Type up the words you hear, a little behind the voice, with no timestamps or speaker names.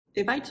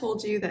If I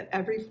told you that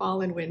every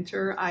fall and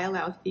winter I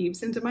allow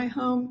thieves into my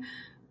home,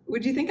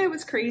 would you think I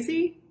was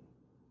crazy?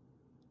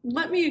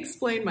 Let me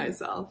explain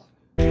myself.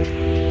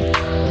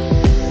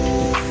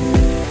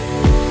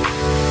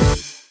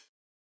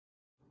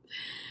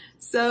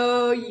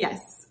 So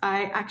yes,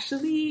 I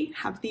actually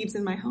have thieves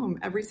in my home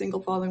every single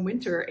fall and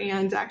winter,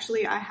 and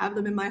actually I have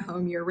them in my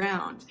home year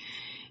round.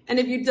 And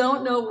if you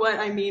don't know what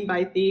I mean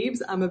by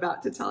thieves, I'm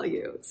about to tell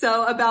you.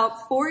 So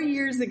about 4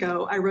 years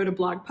ago, I wrote a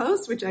blog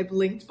post, which I've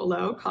linked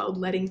below, called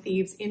Letting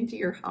Thieves Into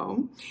Your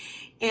Home.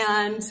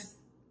 And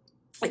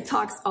it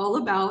talks all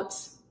about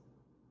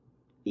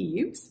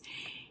thieves.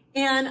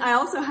 And I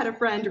also had a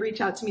friend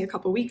reach out to me a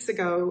couple weeks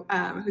ago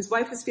whose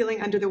wife was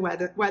feeling under the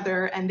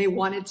weather, and they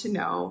wanted to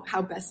know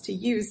how best to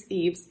use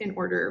thieves in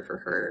order for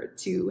her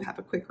to have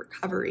a quick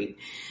recovery.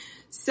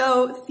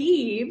 So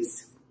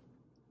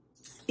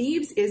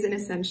Thieves is an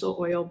essential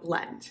oil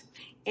blend,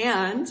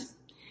 and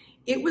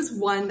it was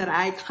one that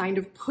I kind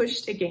of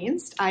pushed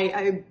against.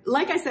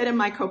 Like I said in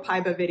my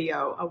Copaiba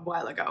video a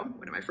while ago,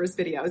 one of my first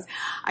videos,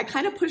 I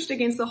kind of pushed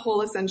against the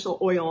whole essential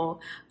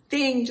oil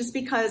thing just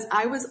because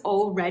I was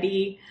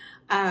already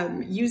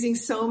using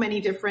so many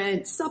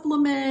different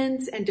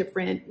supplements and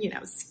different,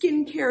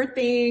 skincare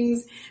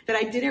things that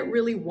I didn't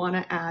really want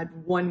to add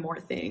one more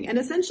thing. And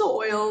essential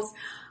oils,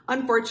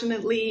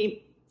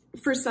 unfortunately,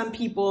 for some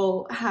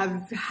people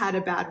have had a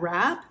bad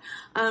rap.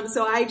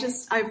 So I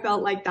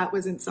felt like that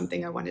wasn't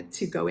something I wanted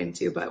to go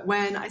into. But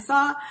when I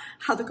saw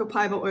how the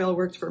Copaiba oil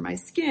worked for my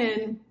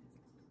skin,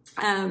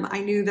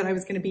 I knew that I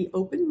was going to be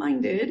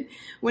open-minded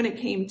when it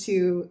came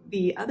to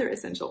the other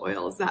essential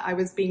oils that I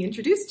was being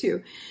introduced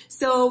to.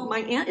 So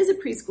my aunt is a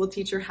preschool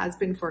teacher, has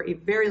been for a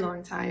very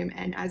long time.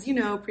 And as you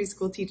know,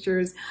 preschool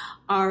teachers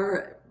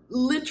are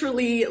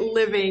literally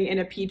living in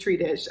a petri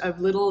dish of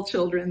little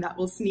children that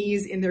will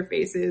sneeze in their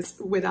faces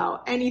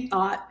without any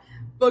thought,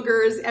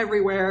 boogers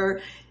everywhere,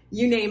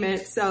 you name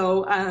it.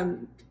 So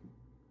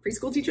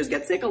preschool teachers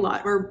get sick a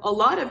lot, or a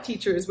lot of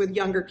teachers with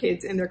younger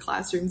kids in their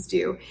classrooms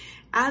do,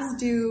 as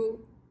do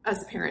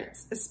us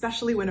parents,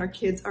 especially when our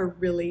kids are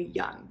really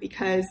young,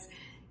 because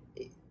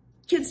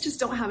kids just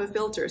don't have a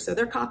filter. So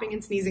they're coughing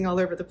and sneezing all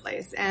over the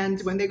place.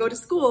 And when they go to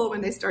school, when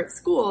they start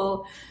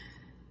school,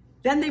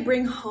 then they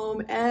bring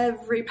home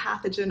every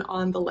pathogen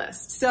on the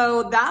list.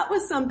 So that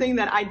was something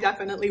that I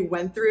definitely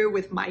went through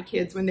with my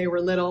kids when they were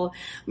little.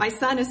 My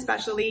son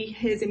especially,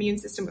 his immune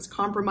system was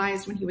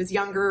compromised when he was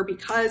younger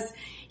because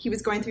he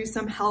was going through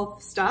some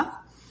health stuff.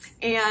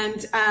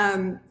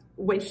 And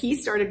when he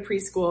started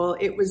preschool,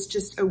 it was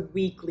just a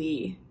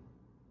weekly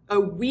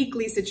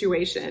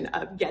situation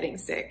of getting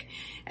sick.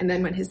 And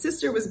then when his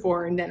sister was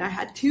born, then I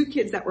had 2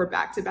 kids that were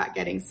back to back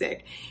getting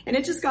sick. And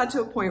it just got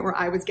to a point where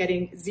I was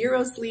getting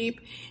 0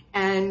 sleep.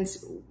 And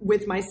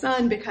with my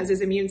son, because his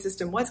immune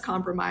system was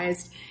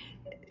compromised,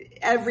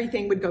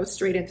 everything would go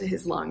straight into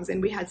his lungs.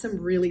 And we had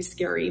some really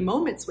scary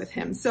moments with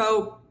him.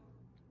 So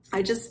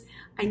I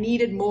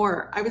needed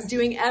more. I was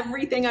doing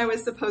everything I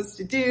was supposed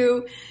to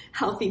do,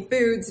 healthy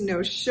foods,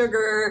 no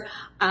sugar,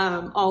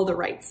 all the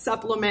right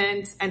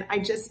supplements, and I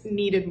just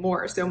needed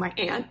more. So my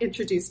aunt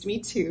introduced me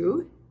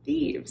to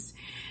Thieves.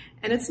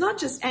 And it's not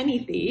just any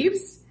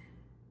Thieves.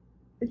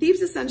 The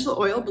Thieves Essential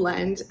Oil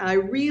Blend, I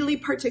really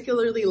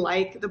particularly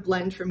like the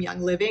blend from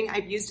Young Living.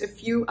 I've used a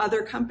few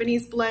other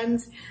companies'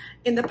 blends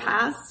in the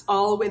past,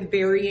 all with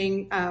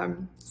varying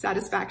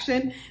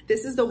satisfaction.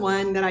 This is the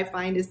one that I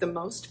find is the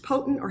most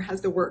potent, or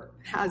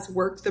has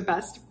worked the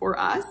best for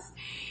us.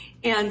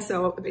 And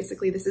so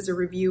basically this is a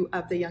review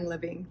of the Young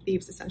Living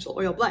Thieves Essential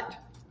Oil Blend.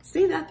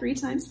 Say that 3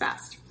 times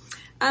fast.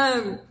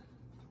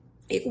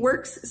 It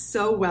works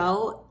so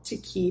well to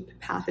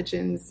keep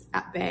pathogens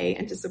at bay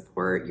and to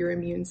support your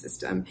immune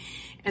system.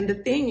 And the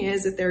thing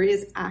is that there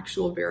is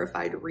actual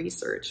verified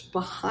research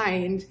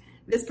behind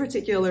this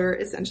particular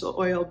essential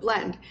oil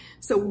blend.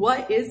 So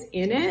what is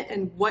in it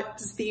and what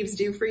does Thieves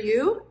do for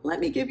you? Let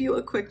me give you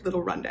a quick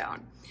little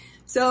rundown.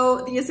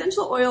 So the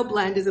essential oil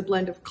blend is a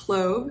blend of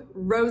clove,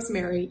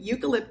 rosemary,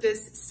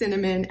 eucalyptus,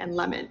 cinnamon, and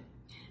lemon.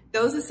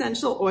 Those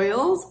essential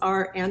oils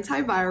are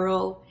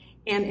antiviral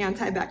and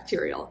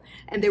antibacterial,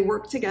 and they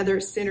work together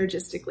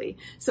synergistically.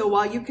 So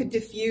while you could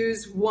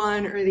diffuse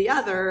one or the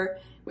other,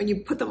 when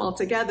you put them all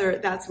together,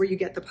 that's where you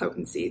get the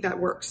potency that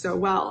works so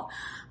well.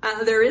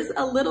 There is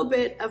a little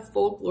bit of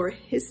folklore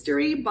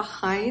history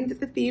behind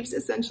the Thieves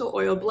Essential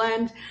Oil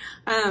Blend.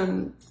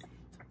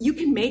 You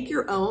can make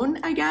your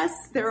own, I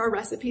guess. There are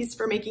recipes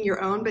for making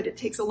your own, but it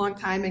takes a long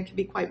time and can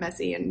be quite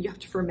messy, and you have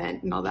to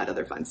ferment and all that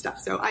other fun stuff.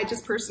 So I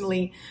just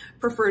personally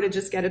prefer to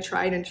just get a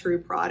tried and true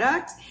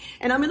product.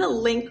 And I'm gonna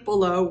link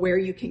below where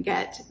you can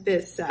get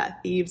this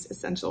Thieves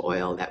Essential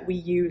Oil that we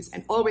use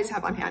and always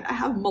have on hand. I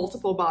have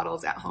multiple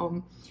bottles at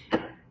home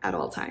at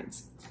all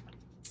times.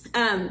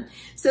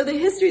 So the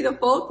history, the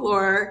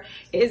folklore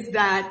is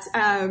that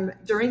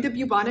during the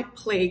bubonic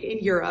plague in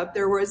Europe,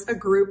 there was a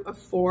group of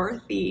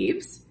 4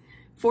 thieves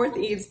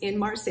in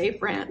Marseille,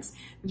 France,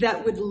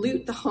 that would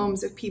loot the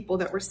homes of people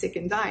that were sick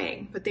and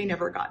dying, but they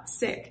never got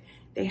sick.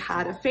 they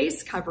had a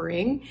face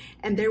covering,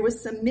 and there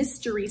was some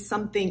mystery,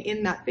 something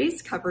in that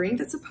face covering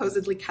that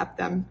supposedly kept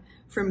them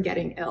from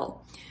getting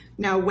ill.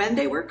 Now, when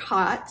they were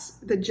caught,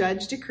 the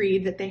judge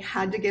decreed that they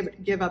had to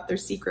give up their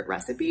secret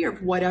recipe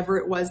of whatever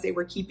it was they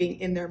were keeping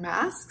in their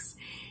masks.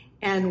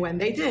 And when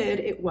they did,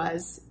 it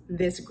was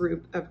this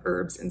group of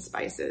herbs and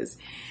spices.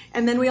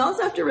 And then we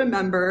also have to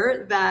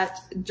remember that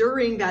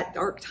during that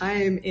dark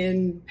time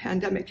in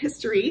pandemic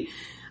history,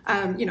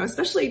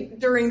 especially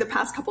during the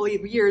past couple of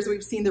years,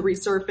 we've seen the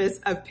resurface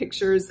of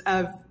pictures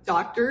of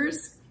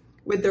doctors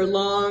with their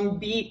long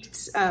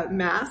beaked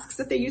masks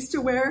that they used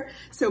to wear.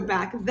 So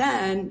back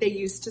then, they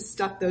used to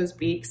stuff those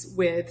beaks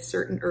with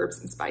certain herbs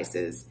and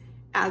spices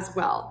as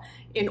well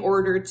in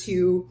order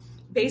to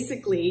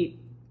basically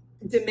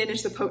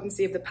diminish the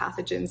potency of the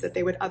pathogens that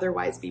they would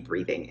otherwise be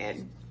breathing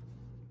in.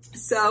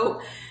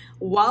 So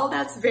while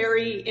that's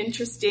very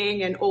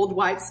interesting and old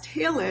wives'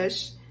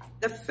 tale-ish,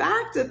 the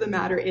fact of the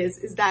matter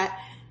is that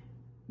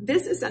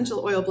this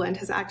essential oil blend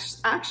has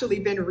actually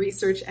been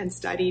researched and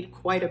studied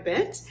quite a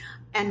bit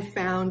and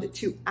found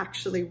to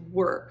actually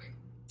work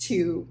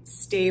to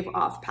stave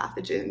off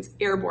pathogens,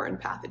 airborne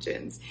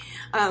pathogens.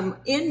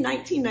 In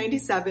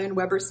 1997,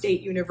 Weber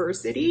State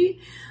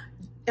University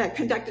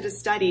conducted a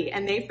study,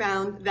 and they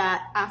found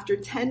that after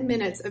 10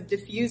 minutes of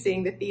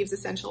diffusing the Thieves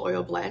Essential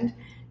Oil Blend,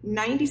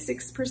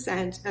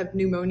 96% of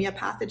pneumonia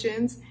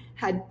pathogens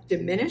had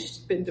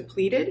diminished, been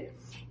depleted,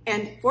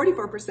 and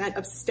 44%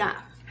 of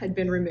staph had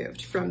been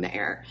removed from the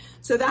air.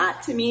 So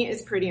that to me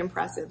is pretty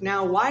impressive.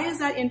 Now, why is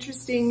that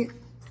interesting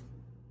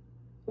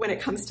when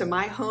it comes to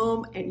my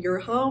home and your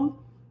home?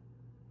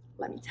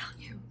 Let me tell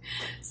you.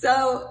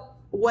 So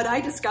what I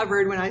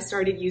discovered when I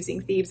started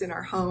using Thieves in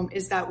our home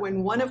is that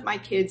when one of my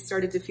kids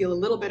started to feel a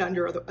little bit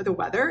under the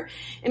weather,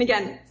 and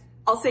again,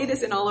 I'll say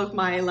this in all of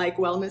my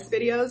wellness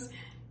videos,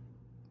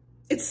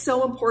 it's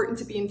so important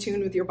to be in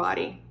tune with your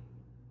body.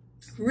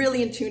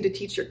 Really in tune to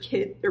teach your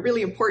kid, or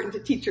really important to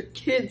teach your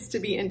kids to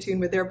be in tune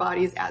with their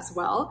bodies as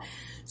well.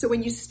 So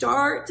when you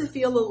start to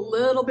feel a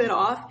little bit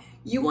off,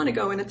 you want to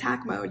go in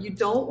attack mode. You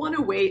don't want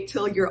to wait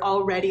till you're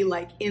already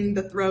in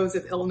the throes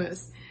of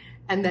illness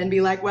and then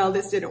be like, well,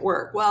 this didn't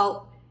work.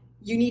 Well,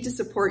 you need to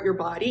support your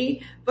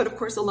body. But of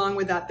course, along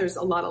with that, there's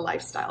a lot of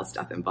lifestyle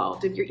stuff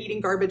involved. If you're eating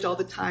garbage all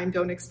the time,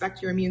 don't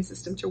expect your immune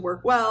system to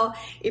work well.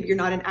 If you're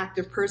not an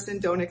active person,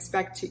 don't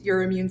expect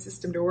your immune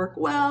system to work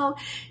well.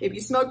 If you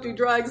smoke, do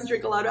drugs,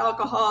 drink a lot of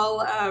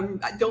alcohol,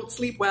 don't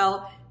sleep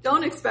well,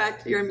 don't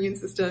expect your immune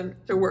system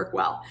to work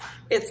well.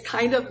 It's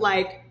kind of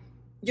like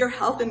your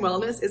health and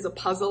wellness is a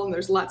puzzle, and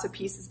there's lots of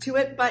pieces to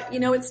it, but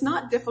it's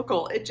not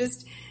difficult. It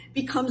just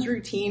becomes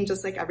routine,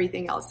 just like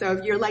everything else. So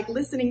if you're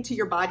listening to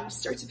your body, you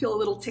start to feel a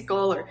little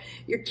tickle, or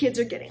your kids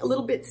are getting a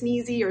little bit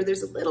sneezy, or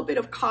there's a little bit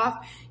of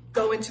cough,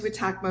 go into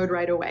attack mode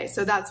right away.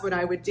 So that's what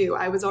I would do.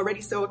 I was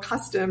already so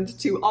accustomed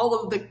to all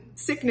of the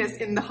sickness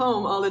in the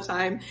home all the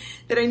time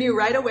that I knew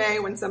right away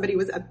when somebody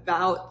was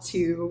about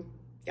to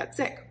get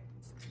sick.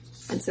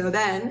 And so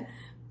then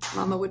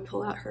Mama would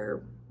pull out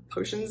her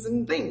potions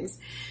and things.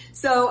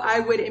 So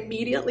I would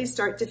immediately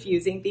start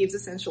diffusing Thieves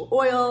Essential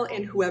Oil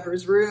in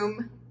whoever's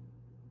room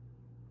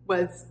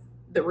was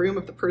the room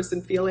of the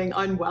person feeling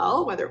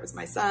unwell, whether it was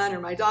my son or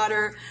my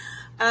daughter.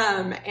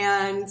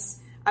 And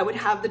I would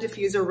have the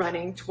diffuser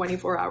running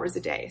 24 hours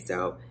a day.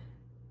 So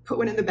put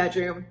one in the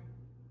bedroom,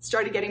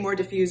 started getting more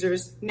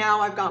diffusers.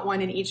 Now I've got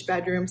one in each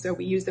bedroom, so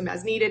we use them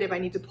as needed. If I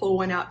need to pull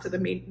one out to the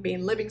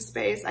main living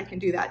space, I can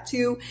do that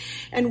too.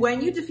 And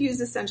when you diffuse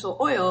essential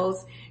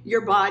oils,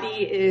 your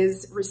body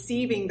is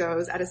receiving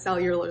those at a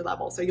cellular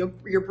level. So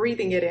you're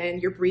breathing it in,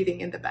 you're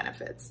breathing in the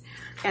benefits,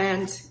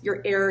 and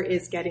your air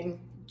is getting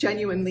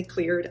genuinely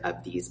cleared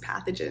of these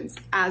pathogens,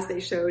 as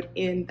they showed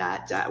in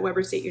that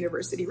Weber State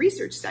University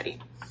research study.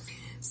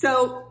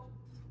 So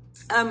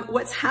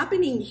what's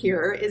happening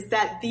here is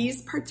that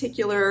these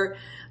particular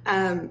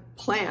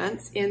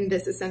plants in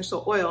this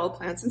essential oil,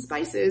 plants and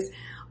spices,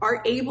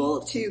 are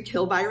able to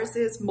kill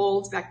viruses,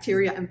 molds,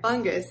 bacteria, and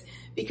fungus,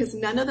 because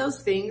none of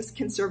those things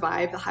can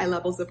survive the high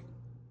levels of,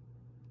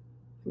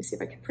 let me see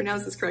if I can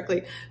pronounce this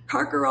correctly,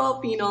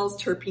 carcharol, phenols,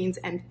 terpenes,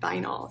 and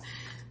thionol.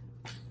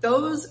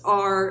 Those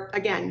are,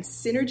 again,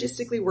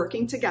 synergistically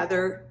working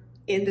together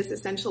in this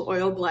essential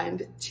oil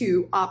blend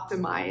to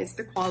optimize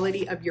the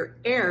quality of your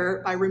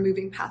air by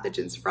removing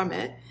pathogens from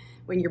it.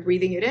 When you're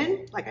breathing it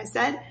in, like I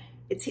said,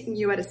 it's hitting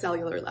you at a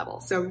cellular level.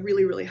 So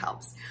really, really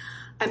helps.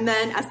 And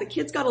then as the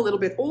kids got a little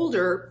bit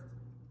older,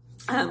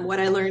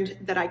 what I learned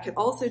that I could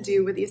also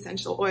do with the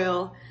essential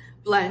oil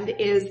blend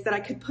is that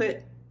I could put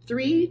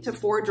 3 to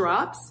 4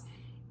 drops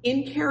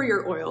in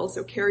carrier oil.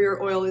 So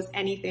carrier oil is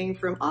anything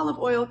from olive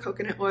oil,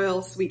 coconut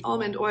oil, sweet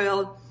almond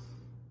oil.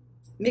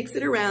 Mix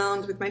it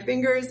around with my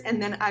fingers, and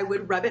then I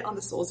would rub it on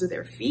the soles of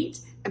their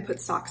feet and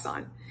put socks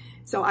on.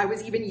 So I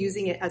was even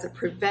using it as a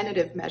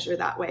preventative measure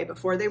that way.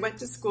 Before they went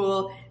to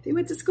school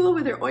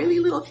with their oily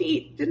little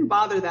feet, didn't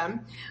bother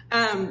them.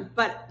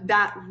 But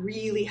that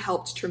really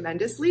helped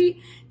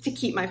tremendously to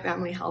keep my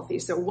family healthy.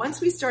 So once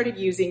we started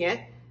using it,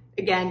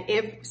 again,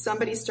 if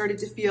somebody started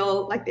to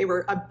feel like they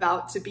were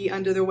about to be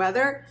under the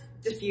weather,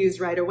 diffuse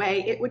right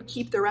away, it would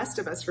keep the rest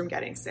of us from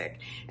getting sick.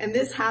 And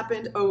this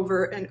happened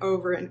over and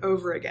over and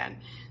over again.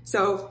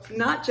 So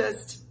not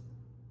just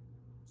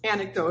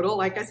anecdotal,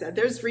 like I said,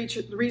 there's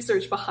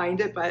research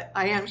behind it, but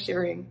I am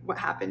sharing what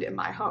happened in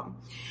my home.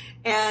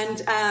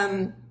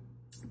 And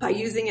by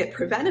using it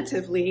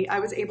preventatively, I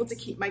was able to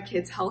keep my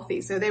kids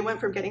healthy. So they went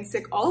from getting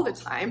sick all the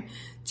time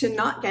to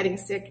not getting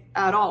sick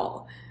at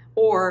all.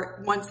 Or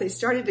once they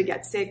started to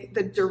get sick,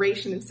 the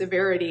duration and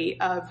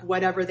severity of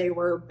whatever they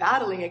were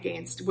battling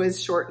against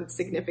was shortened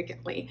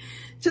significantly,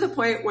 to the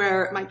point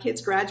where my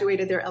kids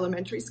graduated their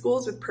elementary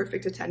schools with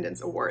perfect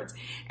attendance awards.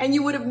 And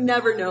you would have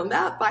never known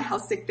that by how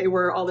sick they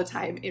were all the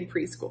time in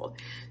preschool.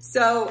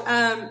 So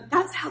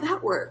that's how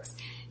that works.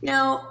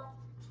 Now,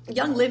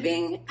 Young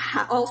Living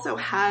also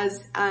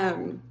has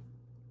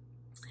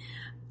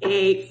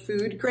a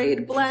food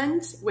grade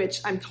blend, which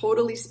I'm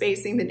totally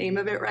spacing the name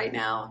of it right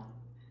now.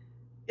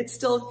 It's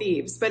still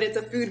Thieves, but it's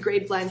a food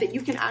grade blend that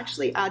you can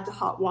actually add to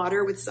hot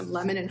water with some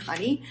lemon and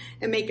honey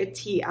and make a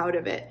tea out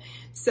of it.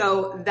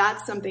 So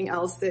that's something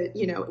else that,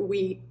 you know,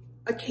 we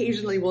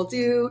occasionally will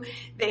do.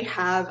 They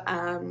have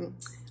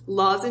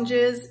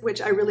lozenges,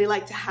 which I really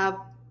like to have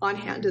on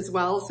hand as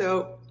well.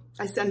 So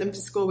I send them to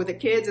school with the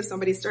kids. If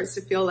somebody starts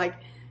to feel like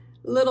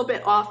a little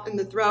bit off in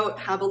the throat,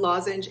 have a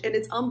lozenge. And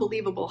it's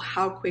unbelievable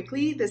how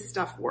quickly this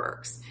stuff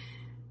works.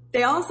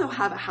 They also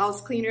have a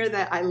house cleaner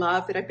that I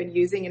love that I've been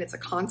using, and it's a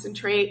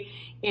concentrate,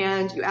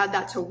 and you add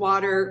that to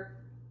water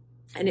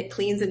and it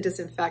cleans and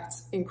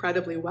disinfects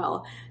incredibly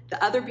well.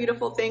 The other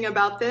beautiful thing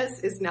about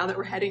this is, now that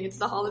we're heading into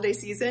the holiday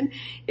season,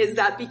 is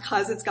that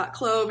because it's got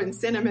clove and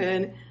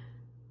cinnamon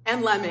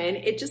and lemon,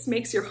 it just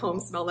makes your home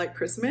smell like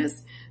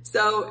Christmas.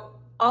 So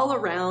all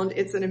around,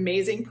 it's an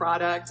amazing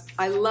product.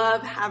 I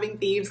love having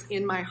Thieves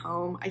in my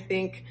home. I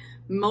think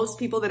most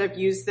people that have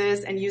used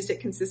this and used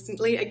it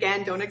consistently,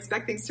 again, don't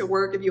expect things to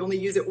work if you only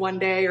use it one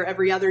day or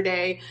every other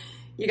day.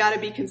 You got to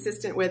be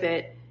consistent with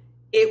it.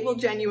 It will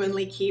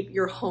genuinely keep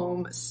your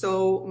home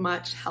so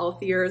much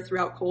healthier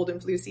throughout cold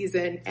and flu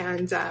season.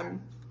 And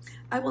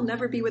I will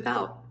never be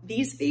without.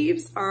 These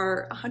Thieves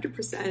are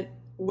 100%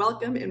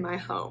 welcome in my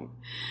home.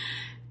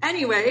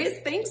 Anyways,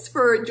 thanks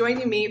for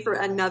joining me for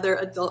another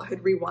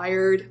Adulthood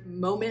Rewired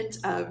moment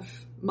of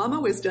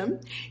mama wisdom,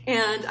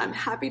 and I'm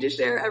happy to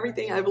share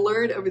everything I've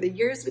learned over the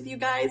years with you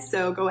guys.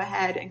 So go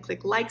ahead and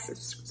click like,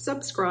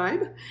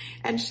 subscribe,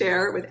 and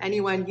share with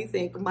anyone you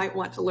think might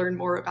want to learn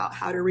more about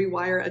how to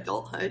rewire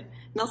adulthood.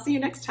 And I'll see you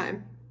next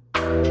time.